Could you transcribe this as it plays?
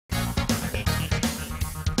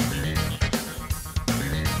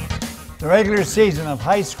The regular season of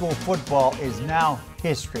high school football is now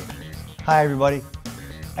history. Hi, everybody,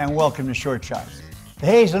 and welcome to Short Shots. The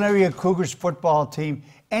Hazelton Area Cougars football team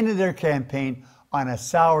ended their campaign on a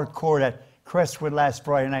sour court at Crestwood last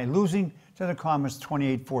Friday night, losing to the Comets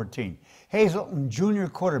 28-14. Hazelton junior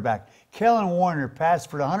quarterback Kellen Warner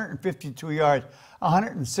passed for 152 yards.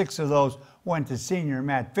 106 of those went to senior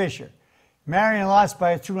Matt Fisher. Marion lost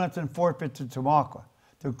by a 2-0 forfeit to Tamaqua.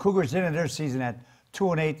 The Cougars ended their season at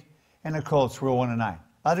 2-8, and the Colts were 1-9.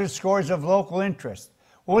 Other scores of local interest: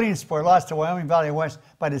 Williamsport lost to Wyoming Valley West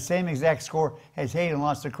by the same exact score as Hayden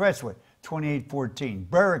lost to Crestwood, 28-14.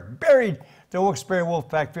 Berwick buried the Wilkes-Barre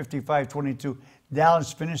Wolfpack 55-22.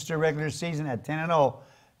 Dallas finished their regular season at 10-0.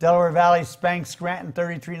 Delaware Valley spanked Scranton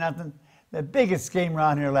 33-0. The biggest game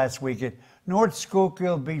around here last weekend, North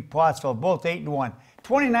Schuylkill beat Pottsville, both 8-1,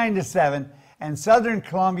 29-7, and Southern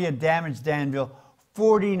Columbia damaged Danville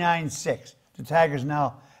 49-6. The Tigers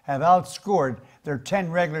now have outscored their 10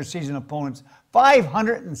 regular season opponents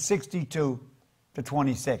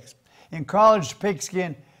 562-26. In college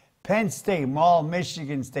pigskin, Penn State mauled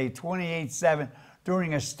Michigan State 28-7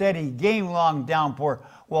 during a steady game-long downpour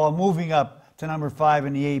while moving up to number 5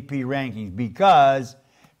 in the AP rankings because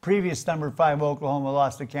previous number 5 Oklahoma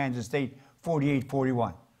lost to Kansas State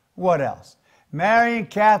 48-41. What else? Marion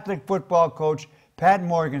Catholic football coach Pat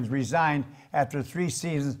Morgans resigned after 3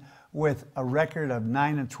 seasons with a record of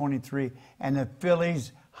 9-23, and the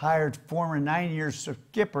Phillies hired former 9-year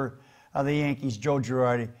skipper of the Yankees, Joe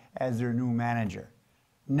Girardi, as their new manager.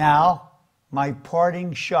 Now, my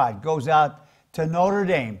parting shot goes out to Notre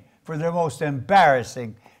Dame for their most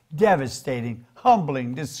embarrassing, devastating,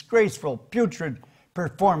 humbling, disgraceful, putrid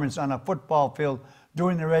performance on a football field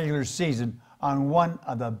during the regular season on one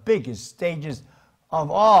of the biggest stages of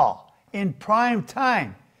all, in prime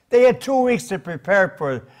time. They had 2 weeks to prepare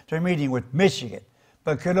for their meeting with Michigan,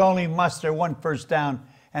 but could only muster 1 first down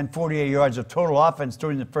and 48 yards of total offense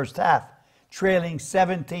during the first half, trailing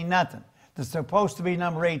 17-0. The supposed to be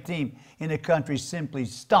number 8 team in the country simply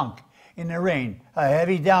stunk in the rain, a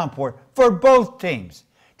heavy downpour for both teams.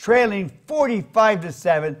 Trailing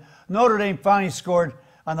 45-7, Notre Dame finally scored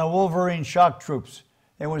on the Wolverine shock troops.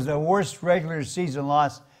 It was the worst regular season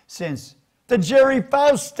loss since the Jerry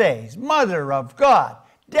Faust days. Mother of God,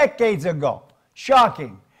 decades ago.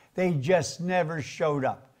 Shocking. They just never showed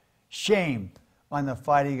up. Shame on the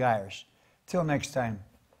Fighting Irish. Till next time,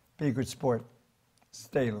 be a good sport.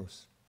 Stay loose.